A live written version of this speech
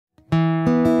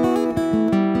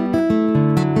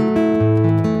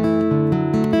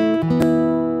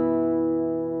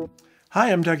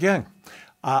Hi, I'm Doug Young.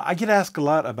 I get asked a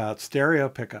lot about stereo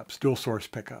pickups, dual source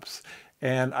pickups,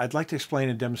 and I'd like to explain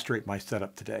and demonstrate my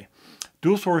setup today.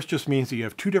 Dual source just means that you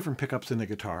have two different pickups in the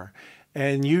guitar,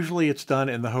 and usually it's done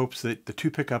in the hopes that the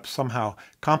two pickups somehow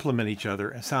complement each other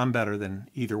and sound better than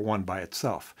either one by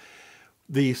itself.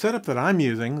 The setup that I'm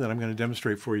using, that I'm going to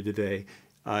demonstrate for you today,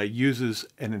 uses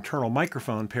an internal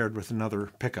microphone paired with another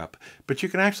pickup, but you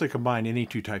can actually combine any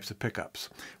two types of pickups.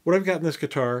 What I've got in this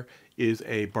guitar is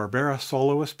a Barbera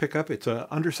Soloist pickup. It's an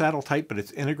under saddle type, but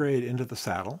it's integrated into the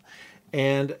saddle,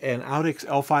 and an Audix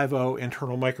L50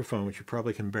 internal microphone, which you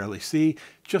probably can barely see,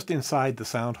 just inside the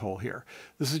sound hole here.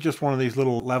 This is just one of these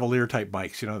little lavalier type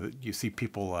mics, you know, that you see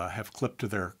people have clipped to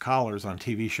their collars on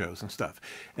TV shows and stuff.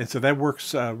 And so that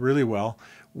works really well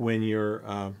when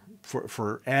you're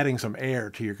for adding some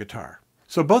air to your guitar.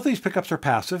 So both these pickups are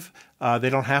passive. They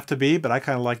don't have to be, but I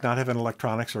kind of like not having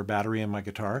electronics or battery in my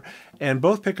guitar. And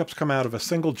both pickups come out of a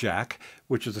single jack,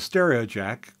 which is a stereo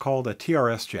jack called a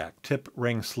TRS jack, tip,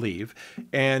 ring, sleeve.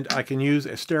 And I can use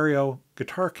a stereo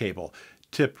guitar cable,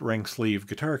 tip, ring, sleeve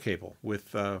guitar cable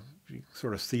with, you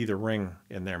sort of see the ring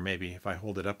in there maybe if I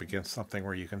hold it up against something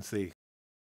where you can see.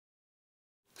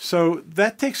 So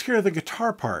that takes care of the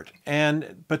guitar part.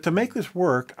 But to make this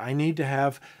work, I need to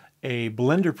have a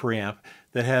blender preamp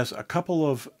that has a couple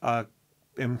of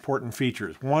important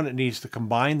features. One, it needs to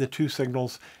combine the two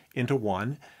signals into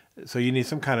one, so you need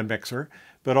some kind of mixer.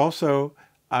 But also,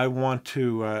 I want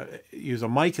to use a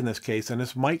mic in this case, and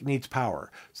this mic needs power.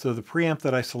 So the preamp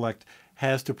that I select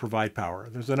has to provide power.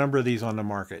 There's a number of these on the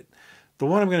market. The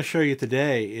one I'm going to show you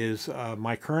today is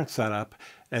my current setup,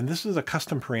 and this is a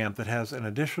custom preamp that has an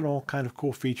additional kind of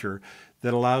cool feature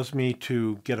that allows me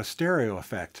to get a stereo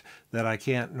effect that I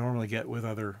can't normally get with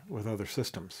other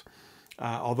systems.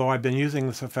 Although I've been using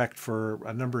this effect for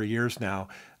a number of years now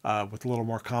with a little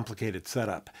more complicated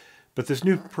setup. But this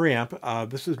new preamp,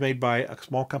 this is made by a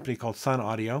small company called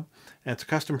Sunnaudio, and it's a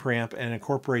custom preamp and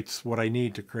incorporates what I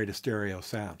need to create a stereo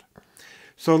sound.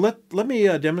 So let me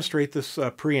demonstrate this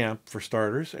preamp for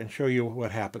starters and show you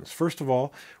what happens. First of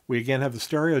all, we again have the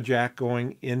stereo jack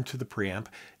going into the preamp,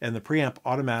 and the preamp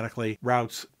automatically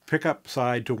routes pickup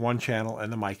side to one channel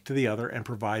and the mic to the other and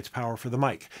provides power for the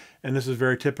mic. And this is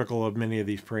very typical of many of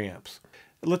these preamps.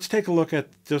 Let's take a look at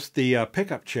just the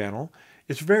pickup channel.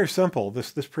 It's very simple.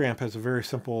 This preamp has a very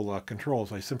simple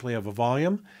controls. I simply have a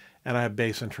volume and I have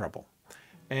bass and treble.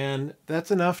 And that's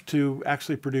enough to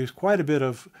actually produce quite a bit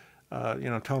of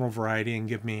tonal variety and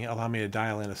allow me to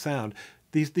dial in a sound.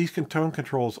 These tone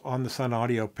controls on the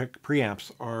Sunnaudio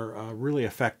preamps are really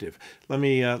effective. Let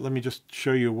me just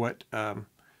show you what.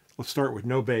 Let's start with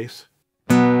no bass.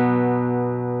 So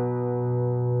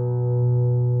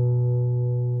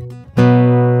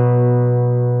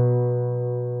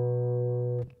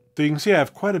you can see I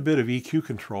have quite a bit of EQ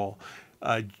control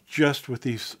just with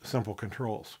these simple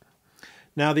controls.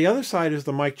 Now the other side is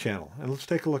the mic channel, and let's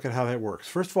take a look at how that works.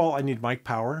 First of all, I need mic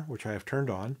power, which I have turned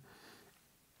on,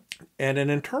 and an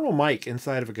internal mic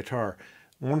inside of a guitar.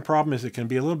 One problem is it can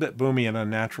be a little bit boomy and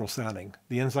unnatural sounding.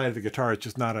 The inside of the guitar is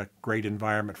just not a great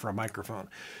environment for a microphone.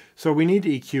 So we need to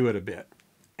EQ it a bit.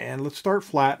 And let's start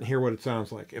flat and hear what it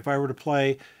sounds like. If I were to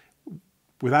play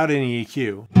without any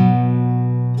EQ,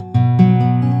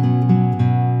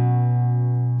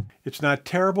 it's not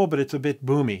terrible, but it's a bit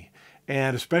boomy.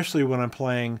 And especially when I'm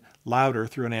playing louder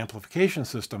through an amplification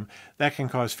system, that can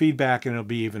cause feedback and it'll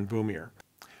be even boomier.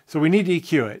 So we need to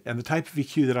EQ it, and the type of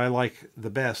EQ that I like the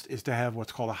best is to have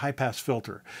what's called a high-pass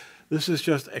filter. This is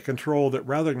just a control that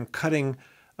rather than cutting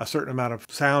a certain amount of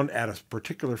sound at a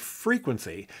particular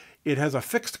frequency, it has a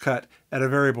fixed cut at a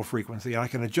variable frequency, and I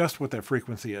can adjust what that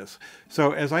frequency is.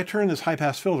 So as I turn this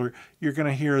high-pass filter, you're going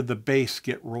to hear the bass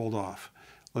get rolled off.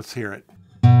 Let's hear it.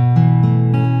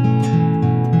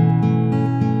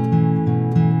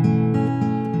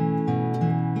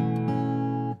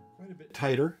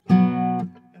 Tighter,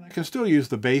 and I can still use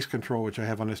the bass control, which I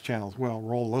have on this channel as well.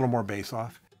 Roll a little more bass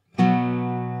off.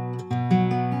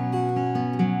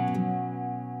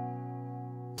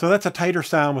 So that's a tighter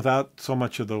sound without so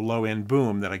much of the low end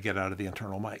boom that I get out of the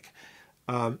internal mic.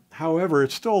 However,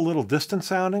 it's still a little distant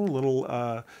sounding, a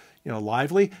little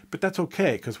lively, but that's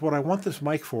okay, because what I want this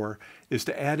mic for is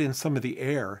to add in some of the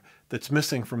air that's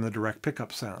missing from the direct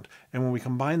pickup sound. And when we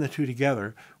combine the two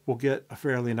together, we'll get a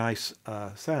fairly nice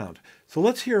sound. So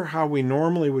let's hear how we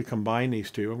normally would combine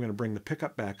these two. I'm going to bring the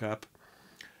pickup back up.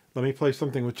 Let me play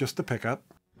something with just the pickup.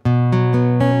 And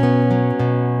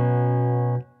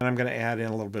I'm going to add in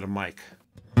a little bit of mic.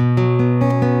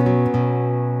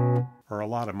 Or a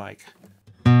lot of mic.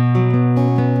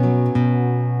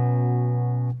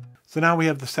 So now we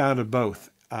have the sound of both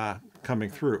coming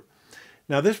through.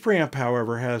 Now this preamp,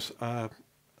 however, has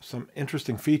some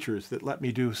interesting features that let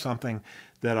me do something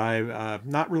that I've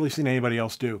not really seen anybody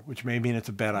else do, which may mean it's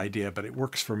a bad idea, but it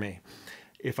works for me.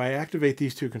 If I activate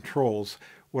these two controls,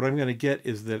 what I'm going to get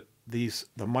is that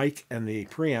the mic and the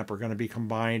preamp are going to be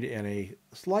combined in a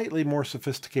slightly more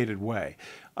sophisticated way.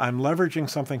 I'm leveraging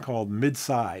something called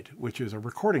mid-side, which is a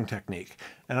recording technique.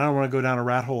 And I don't want to go down a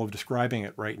rat hole of describing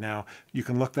it right now. You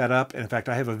can look that up. And in fact,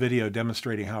 I have a video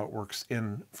demonstrating how it works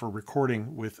for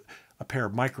recording with a pair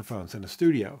of microphones in a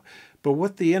studio. But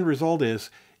what the end result is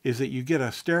that you get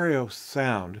a stereo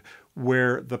sound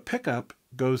where the pickup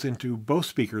goes into both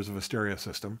speakers of a stereo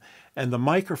system, and the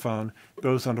microphone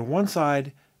goes onto one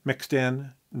side mixed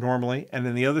in normally, and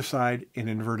then the other side in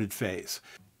inverted phase.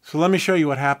 So let me show you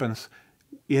what happens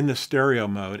in the stereo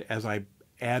mode as I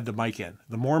add the mic in.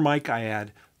 The more mic I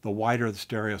add, the wider the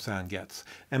stereo sound gets.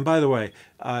 And by the way,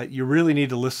 you really need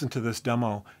to listen to this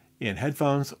demo in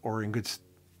headphones or in good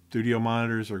studio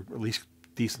monitors, or at least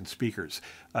decent speakers.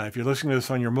 If you're listening to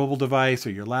this on your mobile device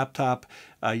or your laptop,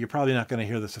 you're probably not going to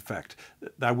hear this effect.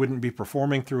 I wouldn't be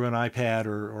performing through an iPad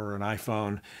or an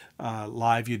iPhone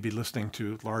live. You'd be listening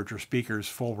to larger speakers,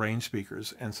 full range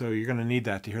speakers, and so you're going to need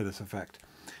that to hear this effect.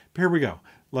 Here we go.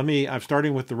 I'm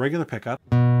starting with the regular pickup,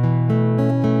 and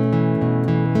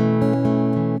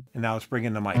now let's bring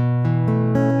in the mic.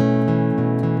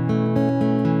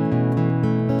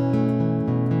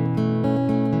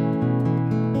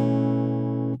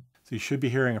 So you should be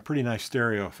hearing a pretty nice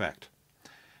stereo effect.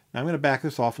 Now I'm going to back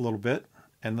this off a little bit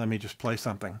and let me just play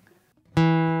something.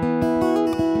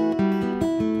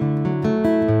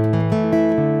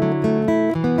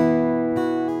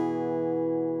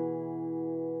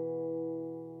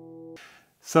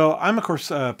 So I'm of course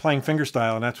playing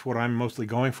fingerstyle, and that's what I'm mostly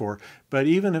going for. But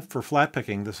even if for flat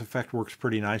picking, this effect works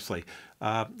pretty nicely.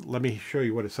 Let me show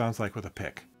you what it sounds like with a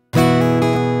pick.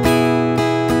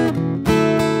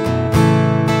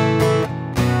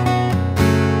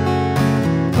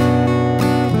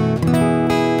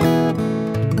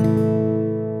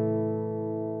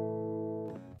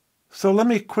 So let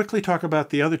me quickly talk about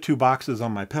the other two boxes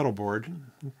on my pedal board.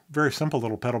 Very simple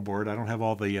little pedal board. I don't have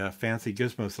all the fancy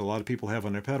gizmos that a lot of people have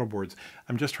on their pedal boards.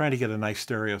 I'm just trying to get a nice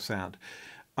stereo sound.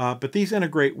 But these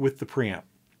integrate with the preamp.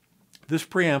 This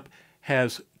preamp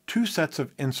has two sets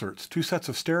of inserts, two sets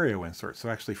of stereo inserts, so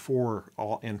actually four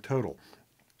all in total.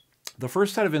 The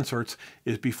first set of inserts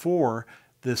is before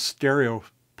this stereo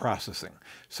processing,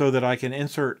 so that I can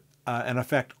insert an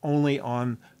effect only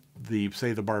on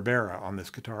say the Barbera on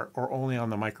this guitar, or only on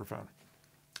the microphone.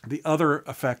 The other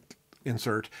effect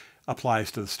insert applies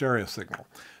to the stereo signal.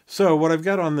 So what I've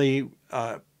got on the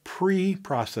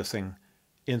pre-processing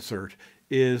insert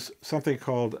is something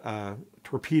called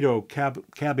Torpedo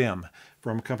Cab-M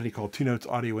from a company called Two Notes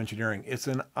Audio Engineering. It's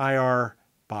an IR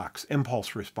box,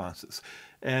 impulse responses.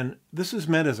 And this is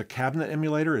meant as a cabinet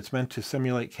emulator. It's meant to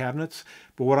simulate cabinets.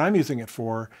 But what I'm using it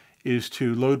for is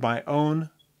to load my own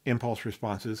impulse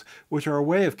responses, which are a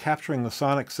way of capturing the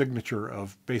sonic signature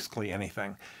of basically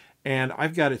anything. And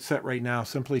I've got it set right now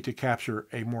simply to capture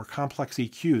a more complex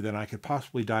EQ than I could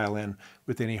possibly dial in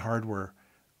with any hardware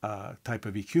type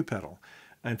of EQ pedal.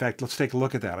 In fact, let's take a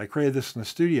look at that. I created this in the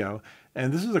studio,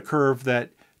 and this is a curve that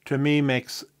to me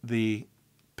makes the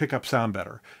pickup sound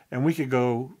better. And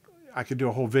I could do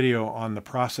a whole video on the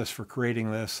process for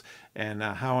creating this and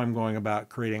how I'm going about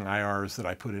creating IRs that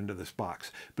I put into this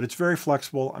box. But it's very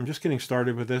flexible. I'm just getting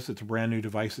started with this. It's a brand new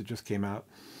device that just came out.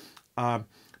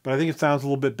 But I think it sounds a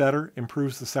little bit better,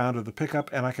 improves the sound of the pickup,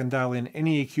 and I can dial in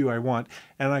any EQ I want,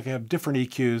 and I can have different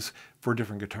EQs for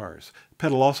different guitars. The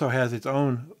pedal also has its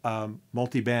own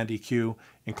multi-band EQ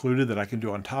included that I can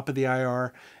do on top of the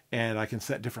IR, and I can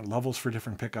set different levels for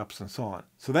different pickups and so on.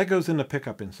 So that goes in the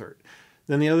pickup insert.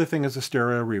 Then the other thing is a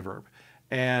stereo reverb.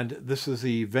 And this is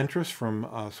the Ventris from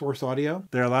Sunnaudio.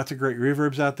 There are lots of great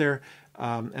reverbs out there,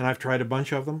 and I've tried a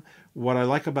bunch of them. What I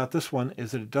like about this one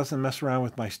is that it doesn't mess around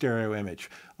with my stereo image.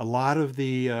 A lot of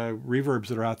the reverbs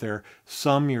that are out there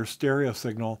sum your stereo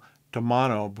signal to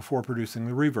mono before producing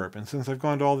the reverb. And since I've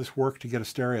gone to all this work to get a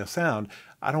stereo sound,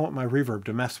 I don't want my reverb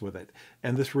to mess with it.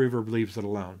 And this reverb leaves it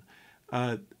alone.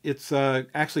 It's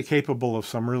actually capable of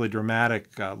some really dramatic,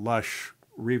 lush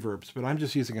reverbs, but I'm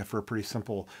just using it for a pretty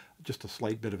simple, just a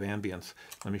slight bit of ambience.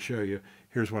 Let me show you.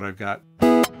 Here's what I've got.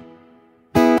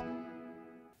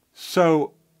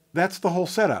 So that's the whole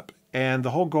setup, and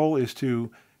the whole goal is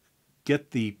to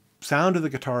get the sound of the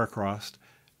guitar across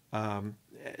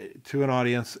to an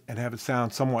audience and have it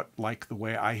sound somewhat like the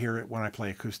way I hear it when I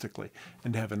play acoustically,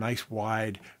 and to have a nice,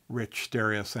 wide, rich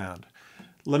stereo sound.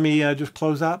 Let me just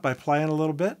close out by playing a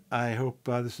little bit. I hope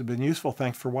this has been useful.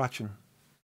 Thanks for watching.